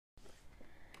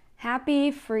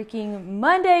Happy freaking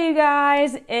Monday, you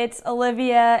guys. It's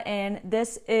Olivia, and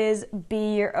this is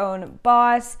Be Your Own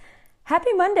Boss.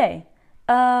 Happy Monday.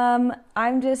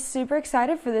 I'm just super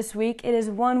excited for this week. It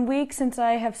is 1 week since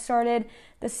I have started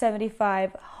the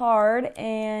 75 Hard,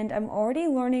 and I'm already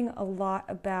learning a lot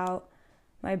about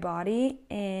my body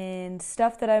and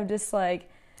stuff that I'm just like,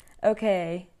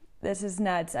 okay, this is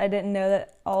nuts. I didn't know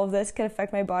that all of this could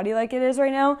affect my body like it is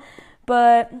right now.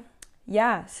 But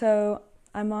yeah, so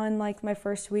I'm on like my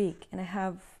first week and I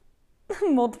have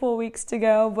multiple weeks to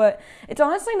go, but it's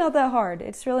honestly not that hard.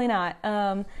 It's really not.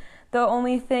 The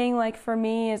only thing like for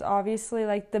me is obviously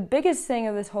like the biggest thing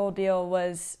of this whole deal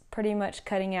was pretty much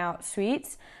cutting out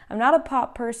sweets. I'm not a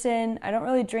pop person. I don't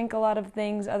really drink a lot of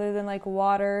things other than like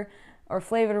water or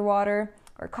flavored water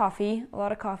or coffee, a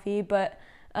lot of coffee, but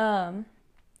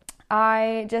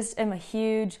I just am a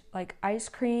huge like ice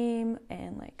cream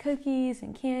and like cookies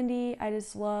and candy. I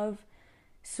just love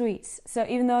sweets. So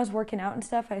even though I was working out and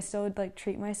stuff, I still would like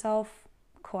treat myself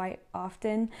quite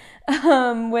often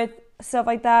with stuff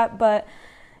like that. But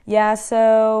yeah,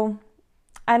 so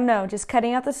I don't know, just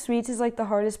cutting out the sweets is like the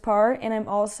hardest part. And I'm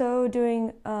also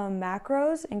doing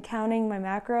macros and counting my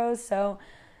macros. So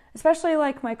especially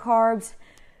like my carbs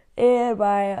and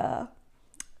my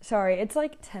sorry, it's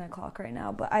like 10 o'clock right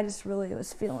now, but I just really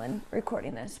was feeling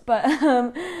recording this. But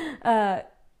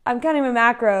I'm counting my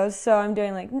macros, so I'm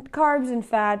doing like carbs and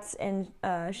fats and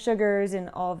sugars and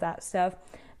all of that stuff.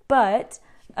 But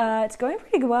it's going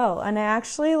pretty well, and I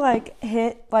actually like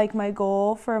hit like my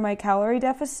goal for my calorie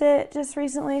deficit just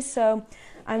recently, so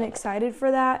I'm excited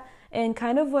for that. And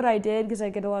kind of what I did, because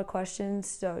I get a lot of questions,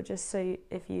 so just so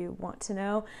if you want to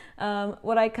know,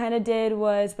 what I kind of did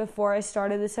was before I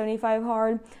started the 75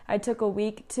 Hard, I took a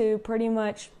week to pretty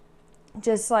much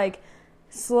just like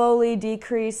slowly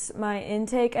decrease my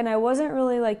intake, and I wasn't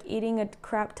really like eating a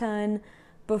crap ton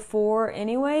before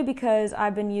anyway, because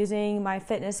I've been using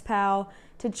MyFitnessPal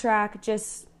to track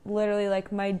just literally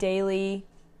like my daily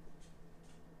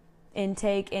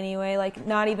intake anyway, like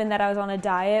not even that I was on a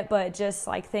diet, but just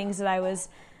like things that I was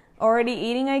already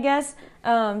eating, I guess.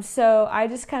 So I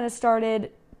just kind of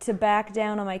started to back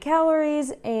down on my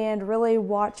calories and really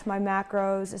watch my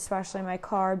macros, especially my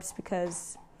carbs,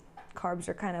 because carbs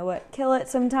are kind of what kill it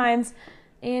sometimes.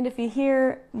 And if you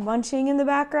hear munching in the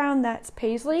background, that's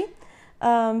Paisley.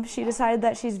 She decided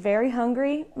that she's very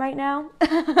hungry right now.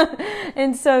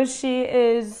 And so she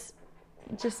is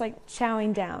just like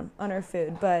chowing down on her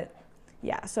food. But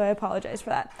yeah, so I apologize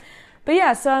for that. But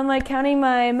yeah, so I'm like counting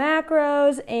my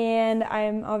macros, and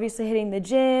I'm obviously hitting the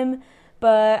gym.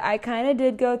 But I kind of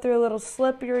did go through a little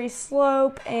slippery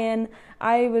slope, and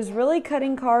I was really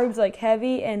cutting carbs like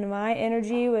heavy, and my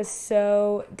energy was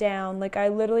so down. Like I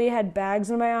literally had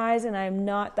bags under my eyes, and I'm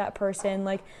not that person.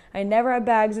 Like I never had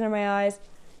bags under my eyes.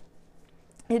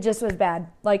 It just was bad.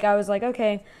 Like I was like,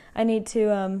 okay, I need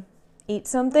to eat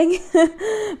something.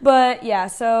 But yeah,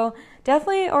 so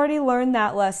definitely already learned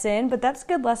that lesson, but that's a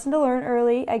good lesson to learn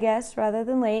early, I guess, rather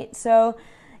than late. So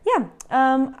yeah,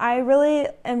 I really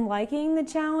am liking the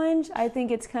challenge. I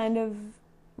think it's kind of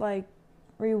like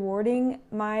rewarding.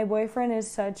 My boyfriend is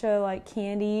such a like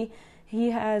candy.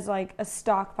 He has like a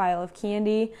stockpile of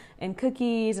candy and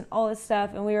cookies and all this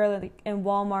stuff. And we were like in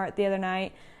Walmart the other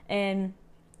night, and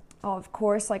of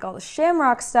course like all the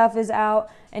Shamrock stuff is out,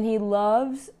 and he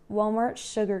loves Walmart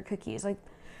sugar cookies. Like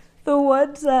the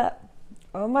ones that,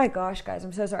 oh my gosh guys,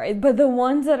 I'm so sorry, but the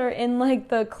ones that are in like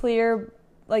the clear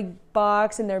like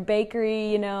box in their bakery,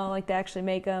 you know, like they actually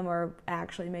make them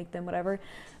whatever.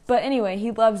 But anyway,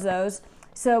 he loves those.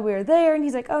 So we were there, and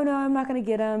he's like, oh no, I'm not gonna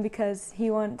get them, because he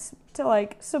wants to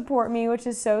like support me, which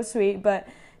is so sweet. But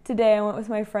today I went with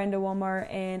my friend to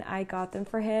Walmart, and I got them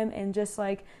for him, and just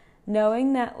like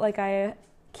knowing that like I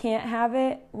can't have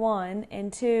it, one,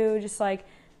 and two, just like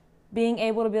being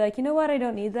able to be like, you know what, I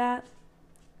don't need that,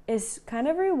 is kind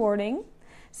of rewarding.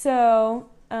 So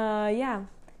yeah.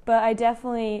 But I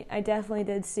definitely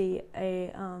did see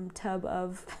a tub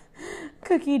of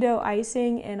cookie dough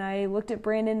icing, and I looked at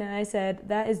Brandon and I said,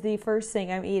 that is the first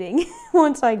thing I'm eating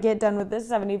once I get done with this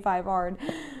 75 Hard.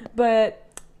 But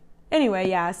anyway,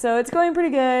 yeah, so it's going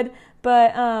pretty good.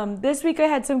 But this week I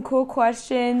had some cool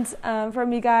questions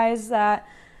from you guys that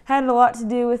had a lot to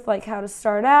do with like how to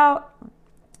start out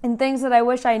and things that I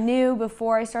wish I knew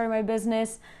before I started my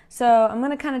business. So I'm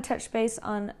going to kind of touch base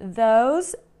on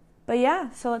those. But yeah,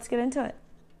 so let's get into it.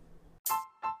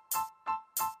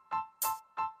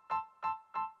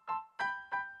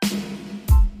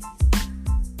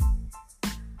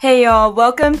 Hey y'all,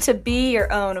 welcome to Be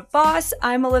Your Own Boss.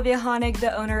 I'm Olivia Honig,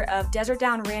 the owner of Desert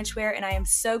Down Ranchwear, and I am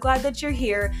so glad that you're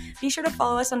here. Be sure to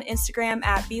follow us on Instagram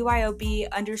at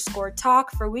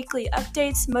BYOB_talk for weekly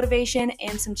updates, motivation,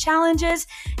 and some challenges.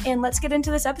 And let's get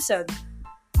into this episode.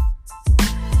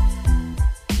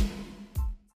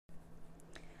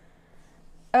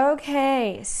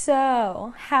 Okay,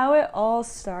 so how it all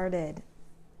started.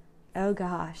 Oh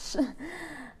gosh.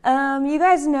 You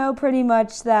guys know pretty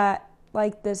much that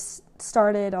like this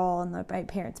started all in my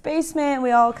parents' basement.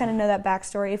 We all kind of know that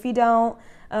backstory. If you don't,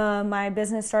 my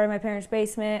business started in my parents'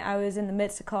 basement. I was in the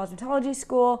midst of cosmetology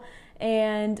school,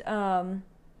 and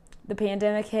the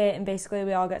pandemic hit, and basically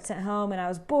we all got sent home, and I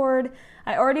was bored.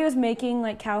 I already was making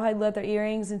like cowhide leather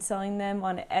earrings and selling them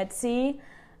on Etsy,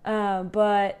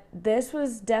 but this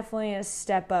was definitely a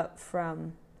step up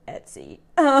from Etsy.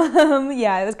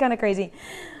 Yeah, it was kind of crazy.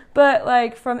 But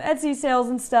like from Etsy sales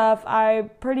and stuff, I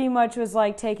pretty much was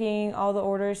like taking all the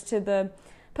orders to the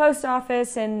post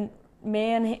office and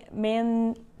manually,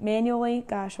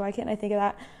 gosh, why can't I think of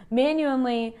that?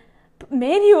 Manually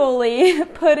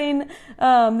putting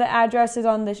the addresses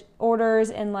on the orders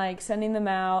and like sending them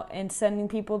out and sending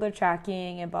people their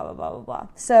tracking and blah, blah, blah, blah, blah.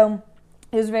 So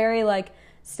it was very like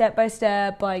step by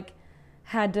step, like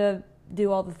had to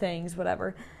do all the things,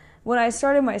 whatever. When I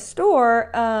started my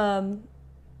store,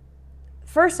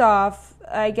 first off,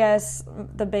 I guess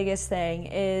the biggest thing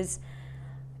is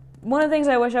one of the things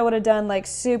I wish I would have done like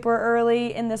super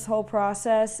early in this whole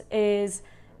process is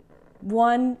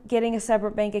one, getting a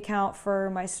separate bank account for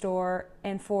my store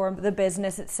and for the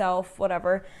business itself,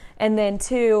 whatever. And then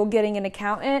two, getting an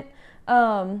accountant.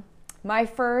 My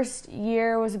first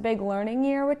year was a big learning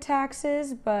year with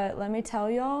taxes, but let me tell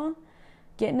y'all,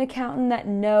 get an accountant that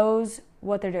knows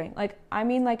what they're doing.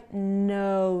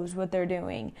 Knows what they're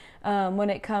doing when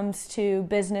it comes to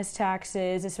business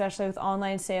taxes, especially with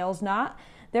online sales.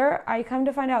 I come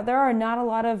to find out there are not a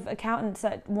lot of accountants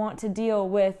that want to deal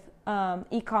with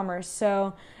e-commerce.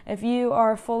 So if you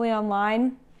are fully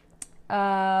online,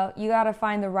 you got to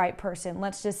find the right person.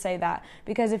 Let's just say that,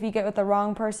 because if you get with the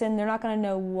wrong person, they're not going to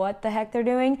know what the heck they're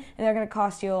doing, and they're going to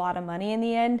cost you a lot of money in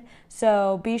the end.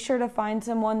 So be sure to find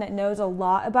someone that knows a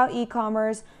lot about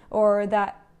e-commerce, or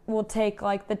that will take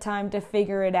like the time to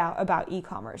figure it out about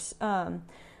e-commerce.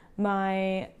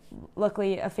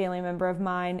 Luckily a family member of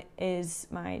mine is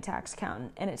my tax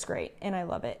accountant, and it's great, and I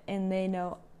love it, and they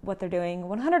know what they're doing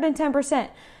 110%.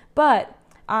 But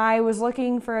I was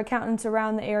looking for accountants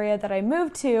around the area that I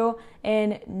moved to,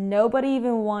 and nobody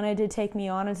even wanted to take me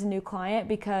on as a new client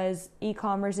because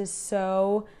e-commerce is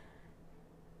so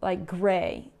like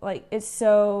gray. Like it's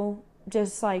so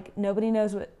just like nobody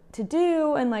knows what to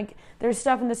do, and like there's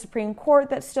stuff in the Supreme Court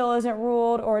that still isn't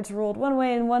ruled, or it's ruled one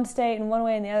way in one state and one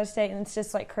way in the other state, and it's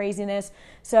just like craziness.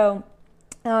 So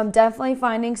definitely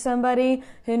finding somebody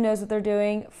who knows what they're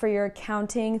doing for your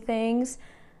accounting things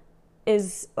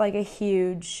is like a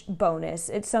huge bonus.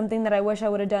 It's something that I wish I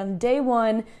would have done day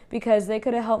one, because they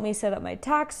could have helped me set up my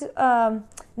tax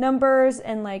numbers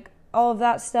and like all of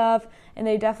that stuff, and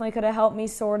they definitely could have helped me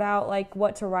sort out like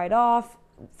what to write off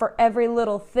for every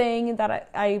little thing that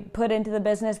I put into the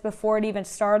business before it even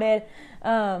started.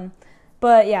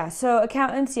 But yeah, so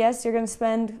accountants, yes, you're going to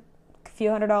spend a few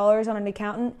 $100s on an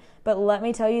accountant, but let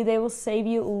me tell you, they will save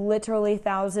you literally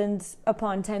thousands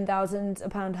upon 10,000s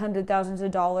upon hundred thousands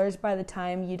of dollars by the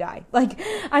time you die. Like,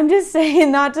 I'm just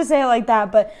saying, not to say it like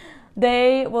that, but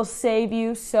they will save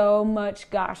you so much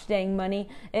gosh dang money.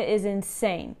 It is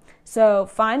insane. So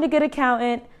find a good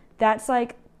accountant. That's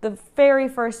like the very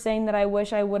first thing that I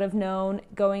wish I would have known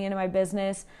going into my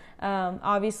business.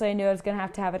 Obviously, I knew I was going to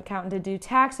have an accountant to do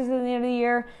taxes at the end of the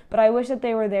year, but I wish that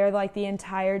they were there like the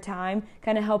entire time,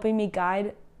 kind of helping me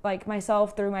guide like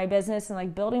myself through my business and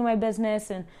like building my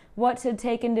business and what to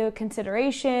take into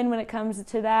consideration when it comes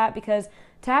to that. Because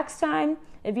tax time,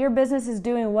 if your business is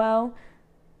doing well,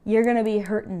 you're going to be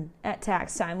hurting at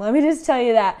tax time. Let me just tell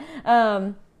you that.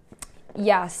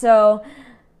 Yeah, so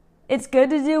it's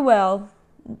good to do well.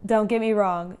 Don't get me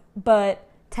wrong, but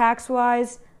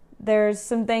tax-wise, there's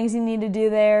some things you need to do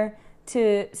there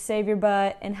to save your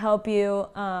butt and help you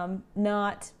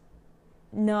not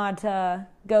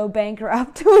go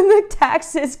bankrupt when the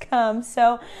taxes come.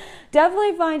 So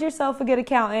definitely find yourself a good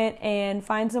accountant and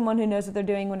find someone who knows what they're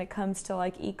doing when it comes to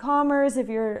like e-commerce. If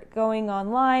you're going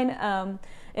online,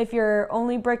 if you're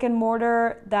only brick and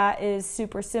mortar, that is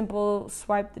super simple,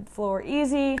 swipe the floor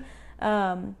easy.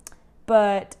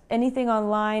 But anything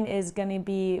online is going to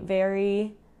be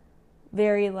very,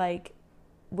 very like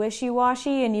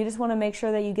wishy-washy, and you just want to make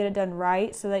sure that you get it done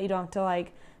right so that you don't have to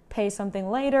like pay something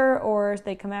later or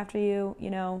they come after you,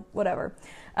 whatever.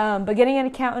 But getting an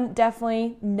accountant,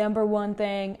 definitely number one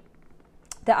thing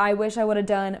that I wish I would have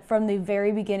done from the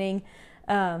very beginning.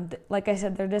 Like I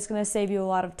said, they're just going to save you a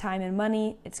lot of time and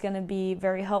money. It's going to be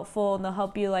very helpful, and they'll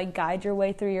help you guide your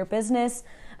way through your business.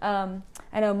 I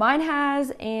know mine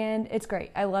has, and it's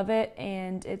great. I love it,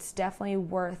 and it's definitely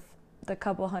worth the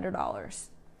couple $100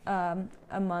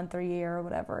 a month or year or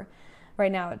whatever.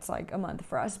 Right now it's a month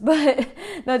for us, but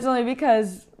that's only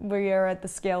because we are at the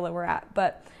scale that we're at.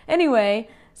 But anyway,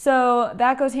 so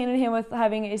that goes hand in hand with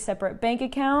having a separate bank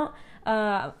account.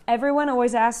 Everyone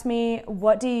always asks me,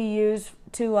 what do you use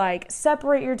to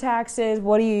separate your taxes?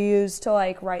 What do you use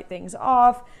to write things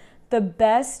off? The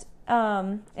best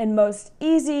and most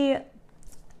easy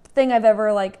thing I've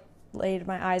ever laid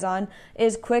my eyes on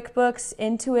is QuickBooks,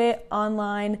 Intuit,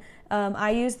 online.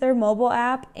 I use their mobile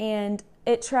app, and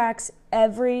it tracks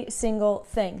every single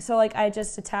thing. So I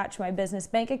just attach my business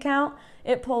bank account.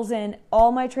 It pulls in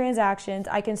all my transactions.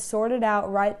 I can sort it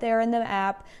out right there in the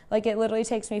app. It literally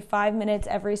takes me 5 minutes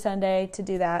every Sunday to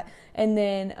do that. And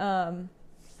then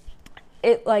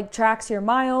it tracks your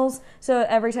miles. So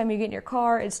every time you get in your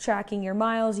car, it's tracking your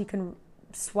miles. You can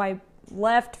swipe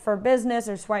left for business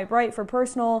or swipe right for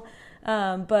personal.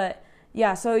 But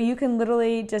yeah, so you can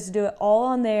literally just do it all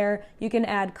on there. You can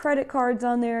add credit cards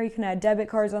on there. You can add debit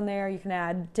cards on there. You can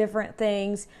add different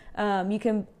things. You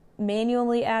can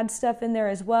manually add stuff in there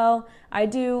as well. I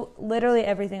do literally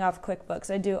everything off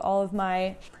QuickBooks. I do all of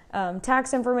my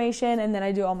tax information, and then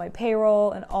I do all my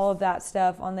payroll and all of that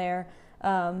stuff on there.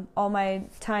 All my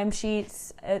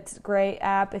timesheets. It's a great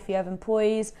app if you have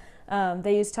employees.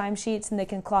 They use timesheets, and they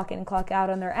can clock in and clock out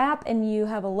on their app, and you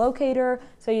have a locator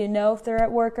so you know if they're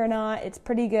at work or not. It's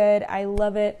pretty good. I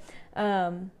love it.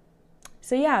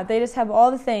 So yeah, they just have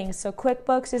all the things. So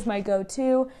QuickBooks is my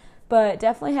go-to, but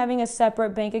definitely having a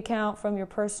separate bank account from your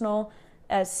personal.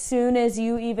 As soon as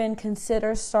you even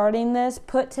consider starting this,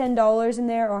 put $10 in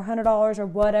there or $100 or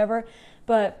whatever,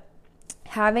 but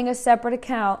having a separate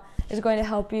account is going to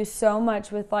help you so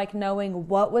much with knowing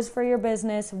what was for your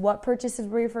business, what purchases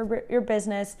were for your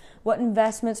business, what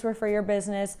investments were for your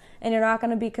business, and you're not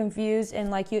going to be confused,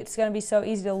 and it's going to be so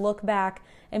easy to look back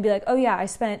and be like, oh yeah, I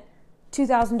spent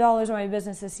 $2,000 on my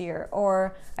business this year,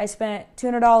 or I spent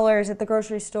 $200 at the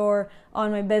grocery store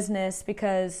on my business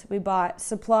because we bought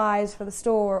supplies for the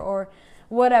store or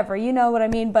whatever, you know what I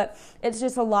mean? But it's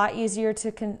just a lot easier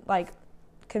to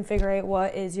configure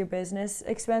what is your business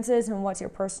expenses and what's your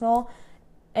personal,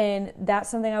 and that's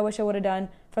something I wish I would have done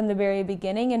from the very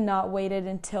beginning and not waited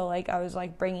until I was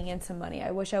bringing in some money.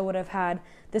 I wish I would have had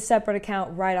the separate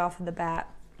account right off of the bat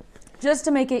just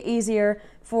to make it easier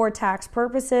for tax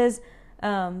purposes,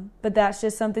 but that's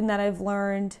just something that I've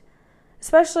learned,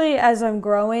 especially as I'm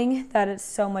growing, that it's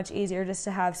so much easier just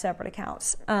to have separate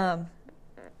accounts. But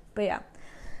yeah.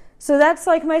 So that's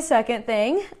my second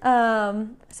thing.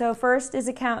 So first is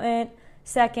accountant.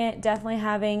 Second, definitely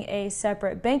having a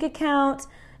separate bank account,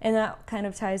 and that kind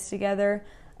of ties together.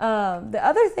 The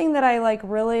other thing that I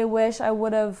really wish I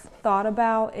would have thought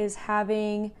about is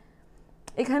having,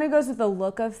 it kind of goes with the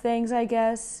look of things, I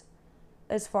guess,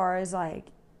 as far as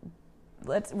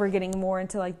we're getting more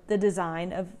into the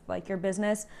design of your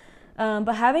business.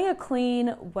 But having a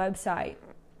clean website.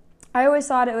 I always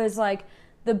thought it was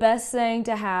the best thing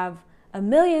to have a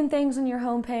million things on your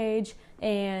homepage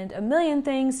and a million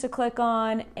things to click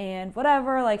on and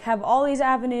whatever, have all these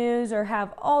avenues or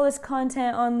have all this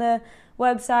content on the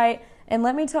website. And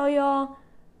let me tell y'all,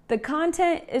 the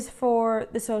content is for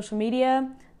the social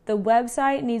media. The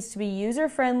website needs to be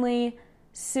user-friendly,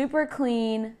 super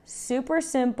clean, super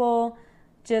simple,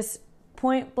 just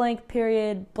point blank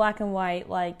period, black and white,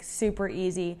 super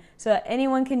easy so that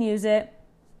anyone can use it.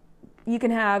 You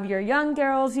can have your young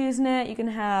girls using it. You can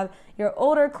have your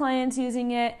older clients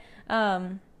using it. I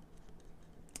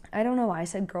don't know why I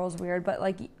said girls weird, but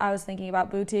I was thinking about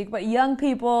boutique, but young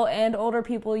people and older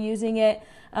people using it.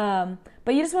 But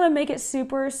you just want to make it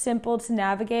super simple to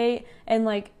navigate and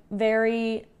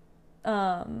very, what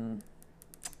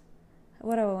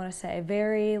do I want to say?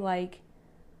 Very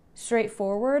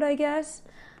straightforward, I guess.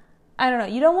 I don't know.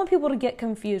 You don't want people to get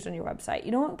confused on your website.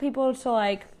 You don't want people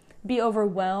to be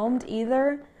overwhelmed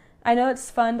either. I know it's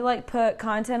fun to put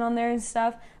content on there and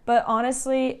stuff, but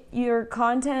honestly, your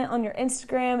content on your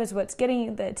Instagram is what's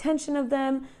getting the attention of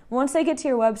them. Once they get to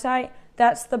your website,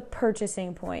 that's the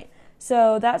purchasing point.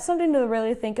 So that's something to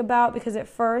really think about, because at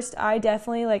first I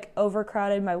definitely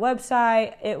overcrowded my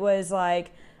website. It was a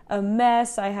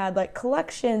mess. I had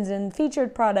collections and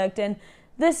featured product and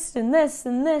this and this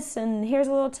and this, and here's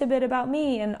a little tidbit about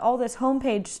me and all this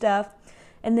homepage stuff.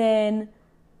 And then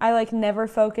I like never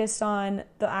focused on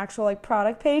the actual like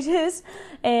product pages,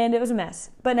 and it was a mess.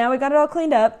 But now we got it all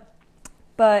cleaned up.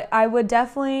 But I would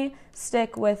definitely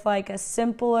stick with like a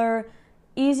simpler,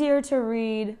 easier to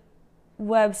read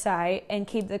website and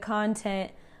keep the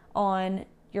content on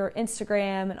your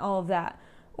Instagram and all of that.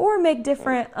 Or make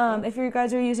different, if you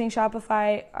guys are using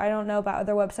Shopify, I don't know about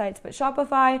other websites, but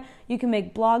Shopify, you can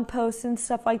make blog posts and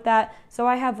stuff like that. So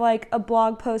I have like a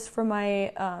blog post for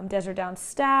my Desert Down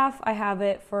staff. I have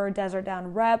it for Desert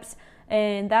Down reps,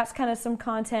 and that's kind of some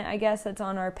content, I guess, that's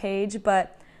on our page.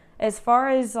 But as far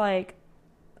as like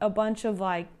a bunch of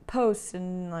like posts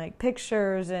and like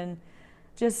pictures and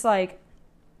just like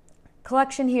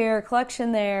collection here,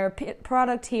 collection there,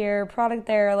 product here, product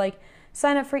there, like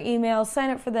sign up for emails, sign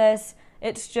up for this.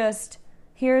 It's just,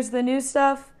 here's the new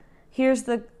stuff, here's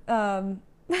the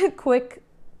quick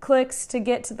clicks to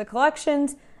get to the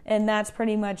collections, and that's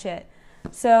pretty much it.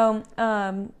 So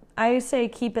I say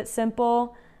keep it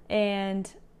simple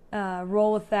and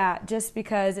roll with that, just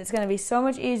because it's going to be so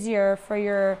much easier for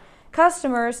your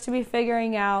customers to be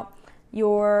figuring out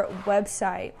your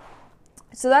website.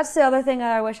 So that's the other thing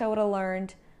that I wish I would have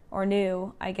learned or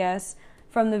knew, I guess,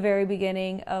 from the very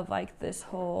beginning of like this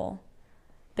whole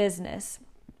business.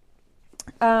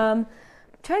 Trying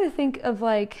to think of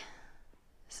like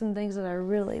some things that I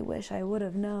really wish I would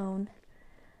have known.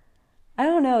 I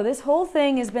don't know. This whole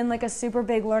thing has been like a super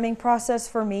big learning process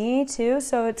for me too.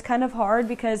 So it's kind of hard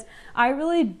because I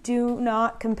really do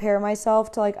not compare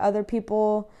myself to like other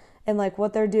people and like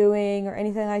what they're doing or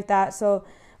anything like that. So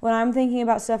when I'm thinking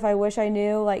about stuff I wish I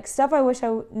knew, like stuff I wish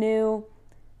I knew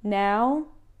now,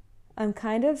 I'm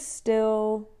kind of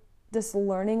still just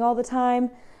learning all the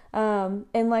time.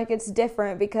 And like it's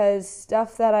different because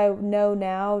stuff that I know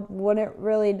now wouldn't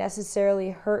really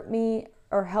necessarily help me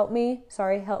when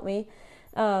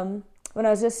I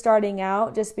was just starting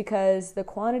out, just because the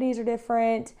quantities are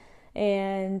different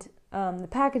and the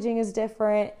packaging is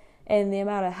different and the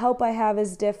amount of help I have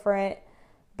is different.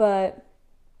 But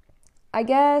I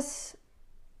guess,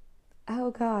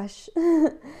 oh gosh,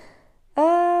 I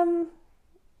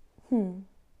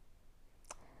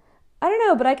don't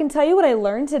know, but I can tell you what I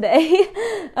learned today.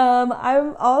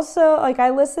 I'm also, like, I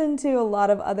listen to a lot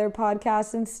of other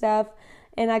podcasts and stuff,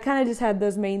 and I kind of just had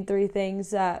those main three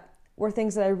things that were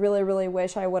things that I really, really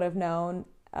wish I would have known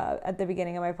at the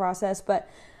beginning of my process. But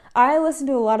I listen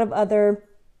to a lot of other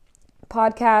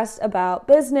podcasts about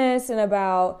business and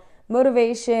about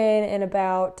motivation and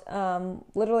about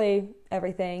literally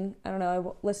everything. I don't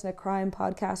know, I listen to crime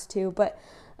podcasts too, but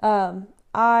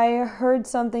I heard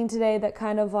something today that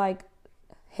kind of like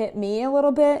hit me a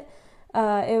little bit.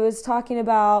 It was talking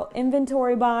about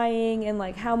inventory buying and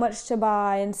like how much to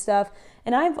buy and stuff.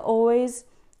 And I've always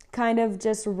kind of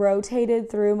just rotated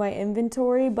through my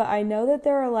inventory, but I know that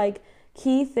there are like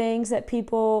key things that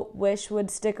people wish would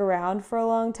stick around for a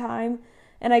long time.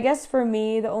 And I guess for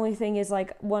me, the only thing is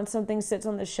like once something sits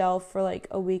on the shelf for like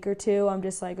a week or two, I'm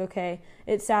just like, okay,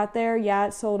 it sat there. Yeah,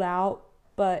 it sold out,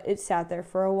 but it sat there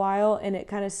for a while and it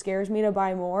kind of scares me to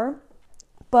buy more.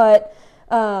 But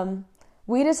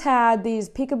we just had these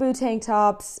peekaboo tank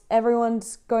tops.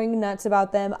 Everyone's going nuts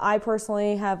about them. I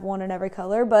personally have one in every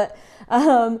color, but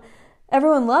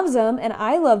everyone loves them and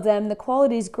I love them. The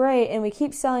quality's great and we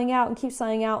keep selling out and keep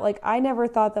selling out. Like I never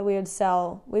thought that we would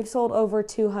sell. We've sold over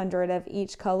 200 of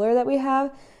each color that we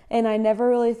have, and I never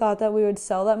really thought that we would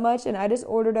sell that much. And I just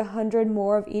ordered 100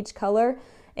 more of each color,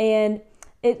 and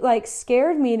it like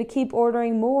scared me to keep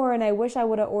ordering more, and I wish I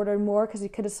would have ordered more because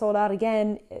it could have sold out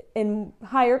again in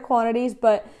higher quantities,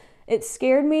 but it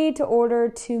scared me to order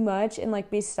too much and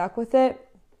like be stuck with it.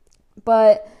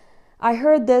 But I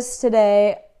heard this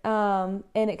today, and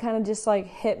it kind of just like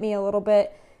hit me a little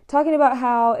bit, talking about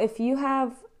how if you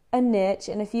have a niche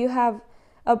and if you have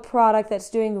a product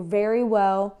that's doing very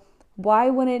well,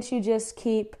 why wouldn't you just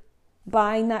keep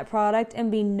buying that product and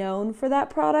be known for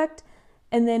that product?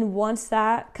 And then once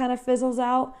that kind of fizzles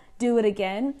out, do it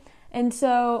again. And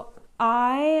so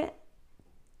I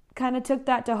kind of took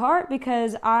that to heart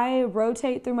because I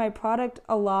rotate through my product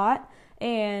a lot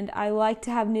and I like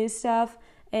to have new stuff.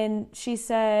 And she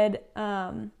said,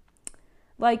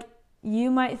 like, you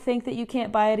might think that you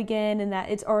can't buy it again and that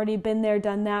it's already been there,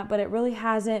 done that, but it really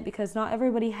hasn't because not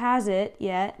everybody has it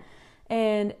yet.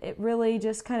 And it really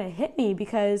just kind of hit me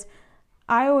because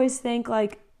I always think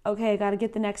like, okay, I got to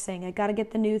get the next thing. I got to get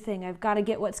the new thing. I've got to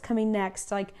get what's coming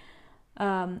next. Like,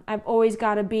 I've always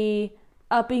got to be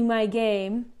upping my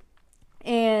game.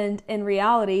 And in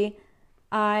reality,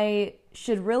 I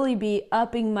should really be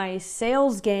upping my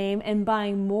sales game and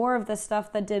buying more of the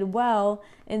stuff that did well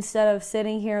instead of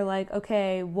sitting here like,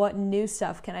 okay, what new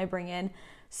stuff can I bring in?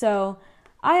 So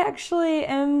I actually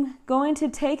am going to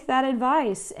take that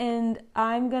advice, and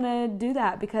I'm going to do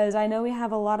that because I know we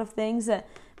have a lot of things that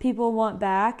people want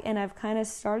back, and I've kind of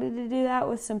started to do that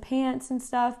with some pants and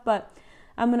stuff, but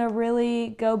I'm going to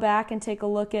really go back and take a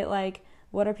look at like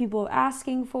what are people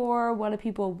asking for, what do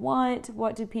people want,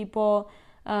 what do people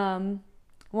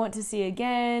want to see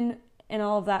again, and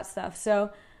all of that stuff.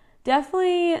 So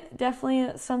definitely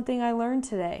something I learned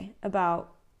today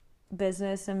about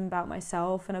business and about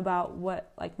myself and about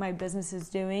what like my business is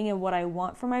doing and what I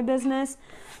want for my business.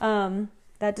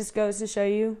 That just goes to show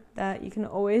you that you can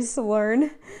always learn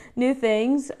new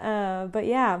things. But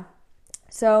yeah,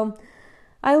 so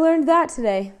I learned that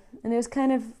today, and it was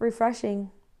kind of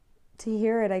refreshing to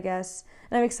hear it, I guess.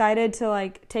 And I'm excited to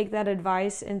like take that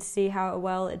advice and see how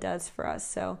well it does for us.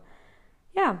 So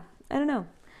yeah, I don't know.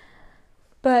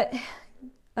 But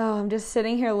I'm just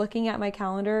sitting here looking at my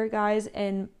calendar, guys,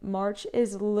 and March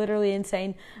is literally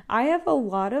insane. I have a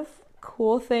lot of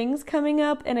cool things coming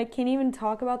up, and I can't even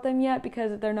talk about them yet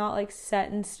because they're not like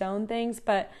set in stone things,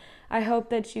 but I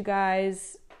hope that you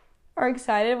guys are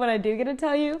excited when I do get to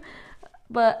tell you,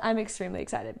 but I'm extremely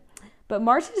excited. But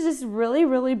March is just really,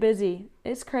 really busy.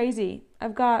 It's crazy.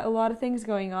 I've got a lot of things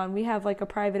going on. We have like a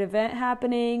private event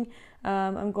happening.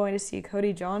 I'm going to see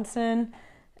Cody Johnson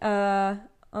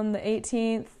on the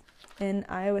 18th in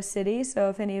Iowa City, so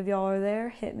if any of y'all are there,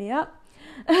 hit me up.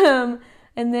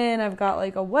 And then I've got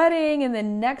like a wedding, and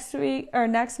then next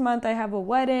month I have a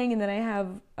wedding, and then I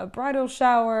have a bridal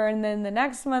shower, and then the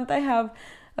next month I have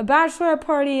a bachelorette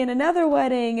party and another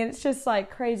wedding, and it's just like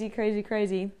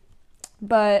crazy.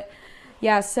 But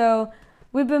yeah, so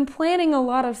we've been planning a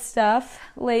lot of stuff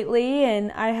lately,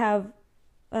 and I have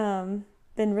been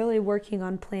really working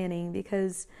on planning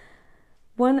because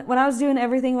when I was doing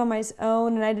everything on my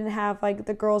own and I didn't have like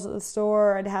the girls at the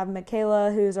store, I'd have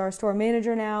Michaela, who's our store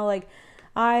manager now, like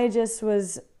I just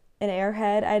was an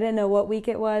airhead. I didn't know what week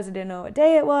it was. I didn't know what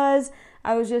day it was.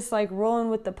 I was just like rolling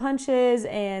with the punches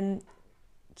and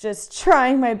just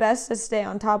trying my best to stay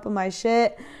on top of my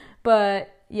shit.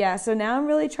 But yeah, so now I'm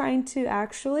really trying to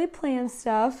actually plan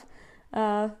stuff.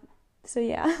 So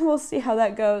yeah, we'll see how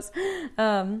that goes.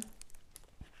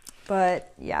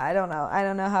 But yeah, I don't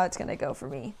know how it's going to go for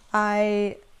me.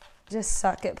 I just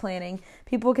suck at planning.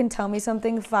 People can tell me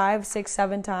something 5, 6,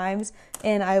 7 times,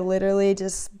 and I literally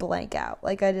just blank out.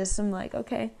 Like I just am like,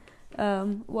 okay,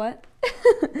 what?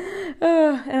 And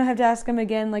I have to ask them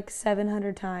again like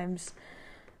 700 times.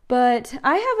 But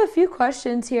I have a few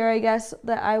questions here, I guess,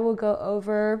 that I will go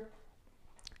over.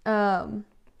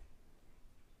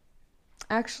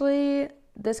 Actually,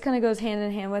 this kind of goes hand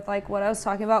in hand with like what I was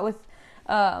talking about with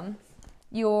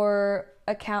your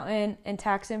accountant and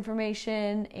tax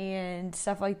information and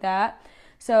stuff like that.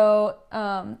 So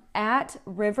at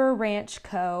River Ranch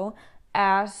Co.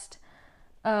 asked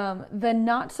the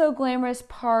not so glamorous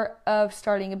part of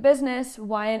starting a business,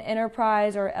 why an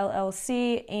enterprise or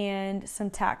LLC, and some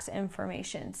tax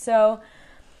information. So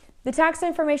the tax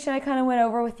information I kind of went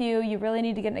over with you. You really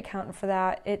need to get an accountant for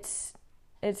that. It's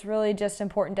really just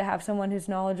important to have someone who's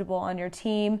knowledgeable on your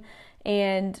team,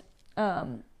 and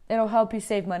it'll help you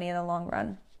save money in the long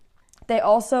run. They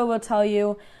also will tell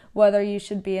you whether you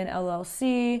should be an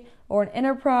LLC or an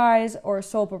enterprise or a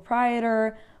sole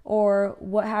proprietor or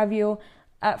what have you.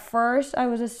 At first, I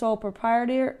was a sole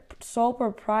proprietor,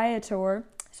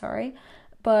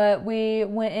 but we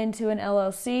went into an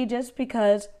LLC just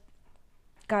because,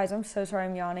 guys, I'm so sorry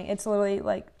I'm yawning. It's literally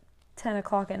like 10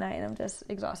 o'clock at night and I'm just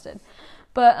exhausted.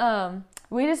 But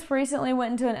we just recently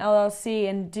went into an LLC,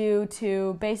 and due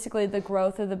to basically the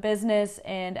growth of the business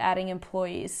and adding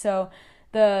employees. So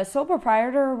the sole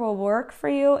proprietor will work for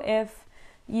you if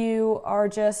you are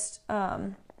just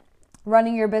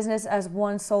running your business as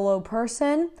one solo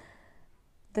person.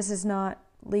 This is not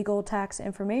legal tax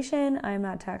information. I'm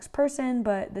not a tax person,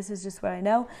 but this is just what I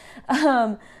know.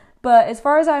 But as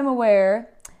far as I'm aware,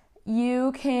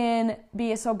 you can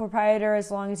be a sole proprietor as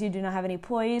long as you do not have any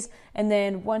employees. And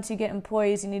then once you get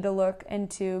employees, you need to look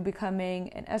into becoming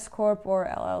an S Corp or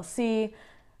LLC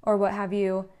or what have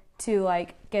you to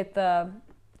like get the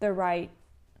right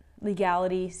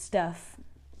legality stuff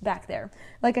back there.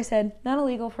 Like I said, not a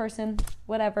legal person,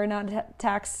 whatever, not a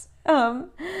tax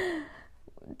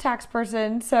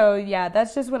person. So yeah,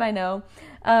 that's just what I know.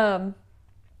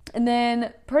 And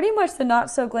then pretty much the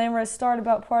not so glamorous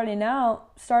starting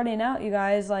out, you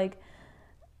guys, like,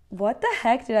 what the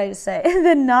heck did I just say?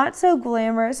 The not so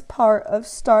glamorous part of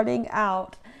starting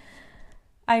out.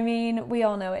 I mean, we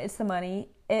all know it. It's the money.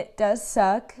 It does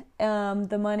suck.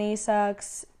 The money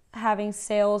sucks. Having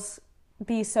sales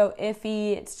be so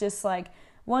iffy. It's just like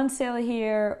one sale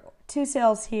here, 2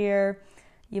 sales here.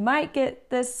 you might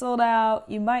get this sold out,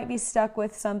 you might be stuck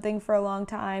with something for a long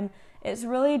time. It's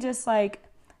really just like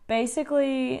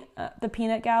basically the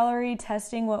peanut gallery,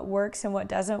 testing what works and what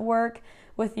doesn't work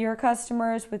with your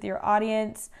customers, with your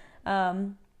audience.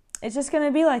 It's just going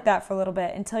to be like that for a little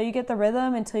bit until you get the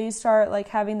rhythm, until you start like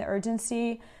having the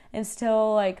urgency, and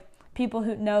still like people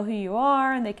who know who you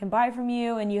are and they can buy from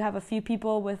you, and you have a few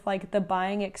people with like the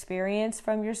buying experience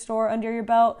from your store under your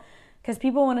belt, because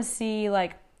people want to see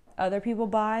like other people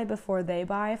buy before they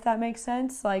buy, if that makes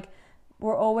sense. Like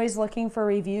we're always looking for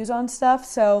reviews on stuff,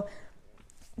 so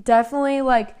definitely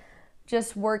like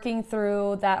just working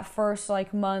through that first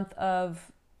like month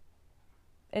of,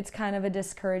 it's kind of a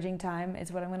discouraging time is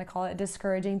what I'm going to call it,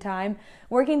 discouraging time,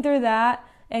 working through that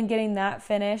and getting that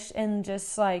finished, and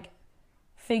just like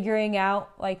figuring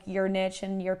out like your niche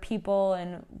and your people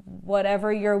and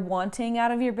whatever you're wanting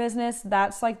out of your business.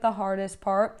 That's like the hardest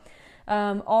part.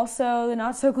 Also, the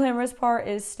not so glamorous part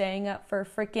is staying up for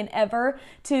freaking ever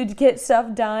to get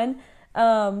stuff done.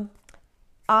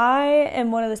 I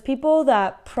am one of those people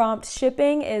that prompt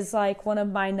shipping is like one of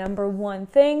my number one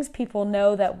things. People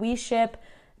know that we ship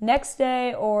next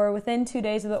day or within 2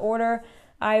 days of the order.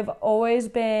 I've always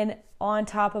been on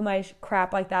top of my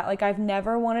crap like that. Like I've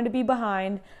never wanted to be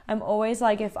behind. I'm always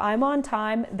like, if I'm on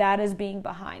time, that is being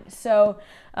behind. So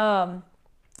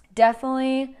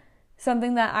definitely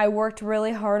something that I worked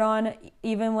really hard on,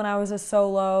 even when I was a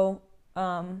solo,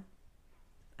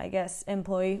 I guess,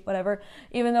 employee, whatever.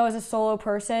 Even though I was a solo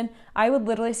person, I would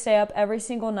literally stay up every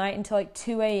single night until like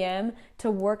 2 a.m.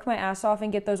 to work my ass off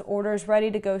and get those orders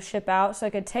ready to go ship out, so I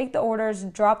could take the orders,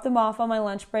 drop them off on my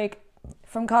lunch break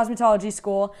from cosmetology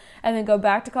school, and then go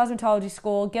back to cosmetology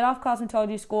school, get off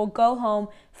cosmetology school, go home,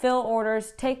 fill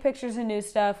orders, take pictures of new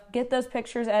stuff, get those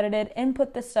pictures edited,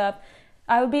 input the stuff.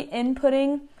 I would be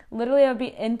inputting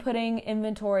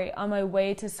inventory on my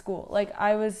way to school. Like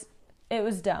it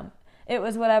was dumb. It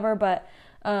was whatever, but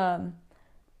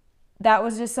that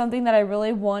was just something that I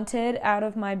really wanted out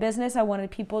of my business. I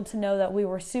wanted people to know that we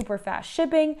were super fast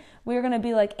shipping. We were going to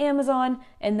be like Amazon,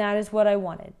 and that is what I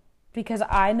wanted, because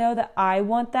I know that I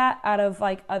want that out of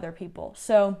like other people.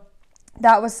 So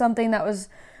that was something that was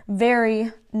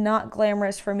very not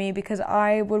glamorous for me, because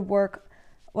I would work,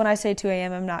 when I say 2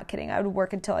 a.m., I'm not kidding. I would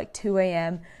work until like 2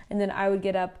 a.m. and then I would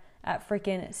get up at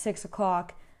freaking 6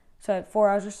 o'clock. So I had 4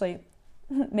 hours of sleep,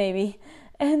 maybe,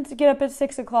 and to get up at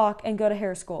 6 o'clock and go to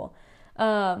hair school.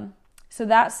 So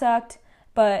that sucked.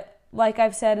 But like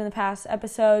I've said in the past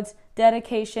episodes,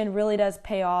 dedication really does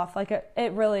pay off. Like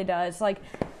it really does. Like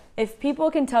if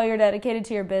people can tell you're dedicated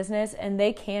to your business, and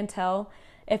they can tell,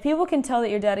 if people can tell that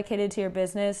you're dedicated to your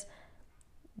business,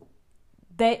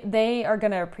 they are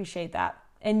going to appreciate that.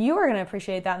 And you are going to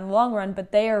appreciate that in the long run,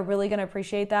 but they are really going to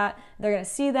appreciate that. They're going to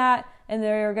see that, and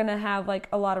they're going to have like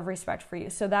a lot of respect for you.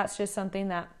 So that's just something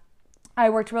that I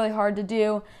worked really hard to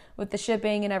do with the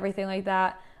shipping and everything like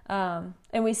that. And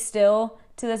we still,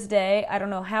 to this day, I don't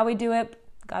know how we do it.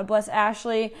 God bless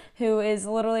Ashley, who is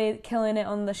literally killing it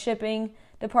on the shipping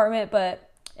department,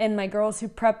 and my girls who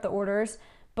prep the orders.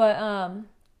 But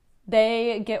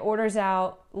they get orders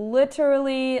out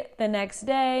literally the next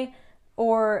day,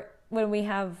 or when we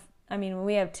have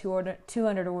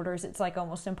 200 orders, it's like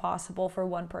almost impossible for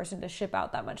one person to ship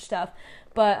out that much stuff.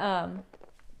 But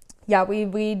yeah,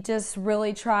 we just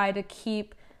really try to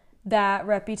keep that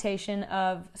reputation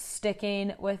of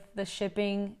sticking with the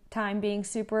shipping time being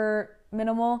super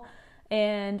minimal,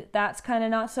 and that's kind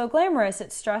of not so glamorous.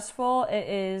 It's stressful. It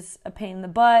is a pain in the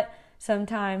butt.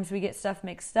 Sometimes we get stuff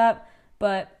mixed up,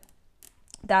 but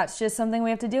that's just something we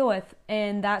have to deal with,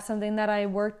 and that's something that I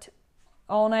worked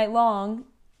all night long,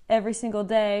 every single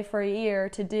day for a year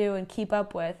to do and keep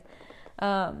up with.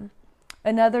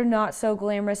 Another not so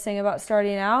glamorous thing about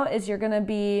starting out is you're going to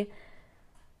be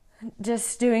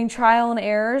just doing trial and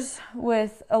errors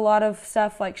with a lot of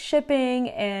stuff like shipping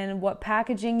and what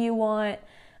packaging you want,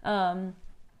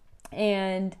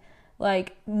 and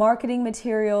like marketing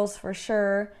materials for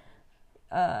sure.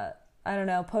 I don't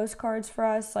know, postcards for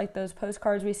us, like those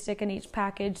postcards we stick in each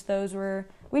package,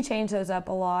 we change those up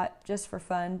a lot just for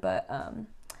fun. But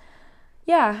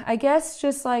yeah, I guess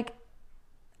just like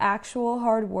actual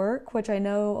hard work, which I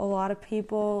know a lot of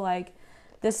people, like,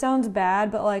 this sounds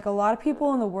bad, but like a lot of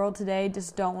people in the world today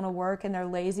just don't want to work, and they're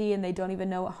lazy, and they don't even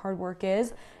know what hard work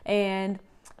is. And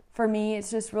for me,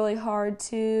 it's just really hard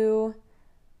to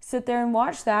sit there and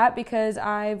watch that, because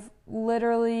I've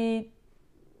literally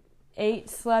ate,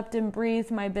 slept, and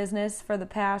breathed my business for the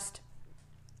past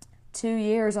 2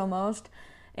 years almost.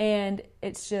 And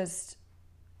it's just,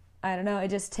 I don't know, it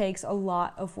just takes a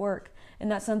lot of work.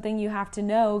 And that's something you have to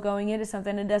know going into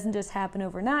something. It doesn't just happen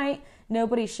overnight.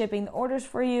 Nobody's shipping the orders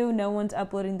for you. No one's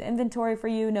uploading the inventory for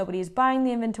you. Nobody's buying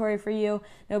the inventory for you.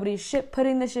 Nobody's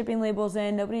putting the shipping labels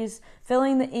in. Nobody's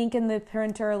filling the ink in the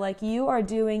printer. Like, you are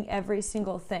doing every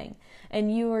single thing.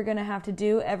 And you are going to have to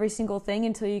do every single thing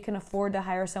until you can afford to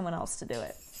hire someone else to do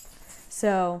it.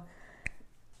 So,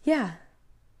 yeah.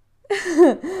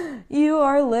 You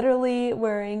are literally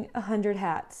wearing 100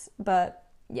 hats. But,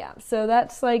 yeah. So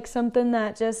that's like something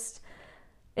that just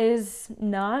is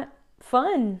not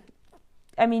fun.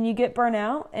 I mean, you get burnt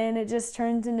out and it just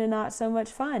turns into not so much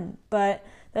fun. But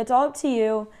that's all up to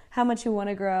you, how much you want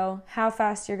to grow, how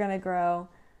fast you're going to grow,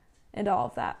 and all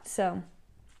of that. So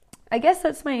I guess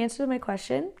that's my answer to my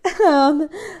question, or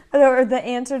the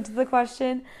answer to the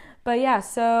question. But yeah,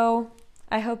 so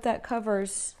I hope that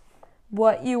covers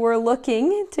what you were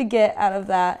looking to get out of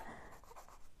that.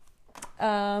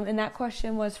 And that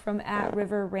question was from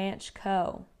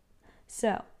 @RiverRanchCo.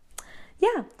 So,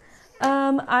 yeah.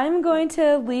 I'm going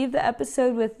to leave the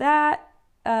episode with that.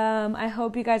 I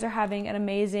hope you guys are having an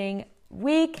amazing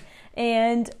week,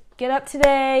 and get up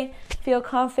today, feel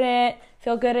confident,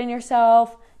 feel good in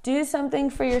yourself, do something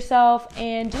for yourself,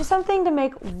 and do something to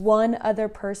make one other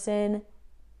person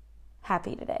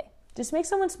happy today. Just make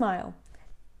someone smile.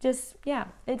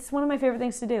 It's one of my favorite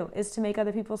things to do, is to make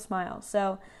other people smile.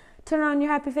 So turn on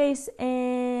your happy face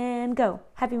and go.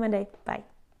 Happy Monday. Bye.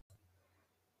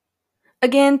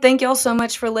 Again, thank you all so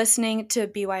much for listening to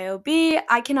BYOB.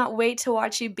 I cannot wait to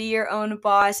watch you be your own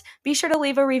boss. Be sure to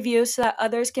leave a review so that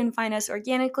others can find us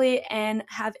organically, and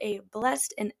have a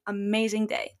blessed and amazing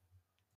day.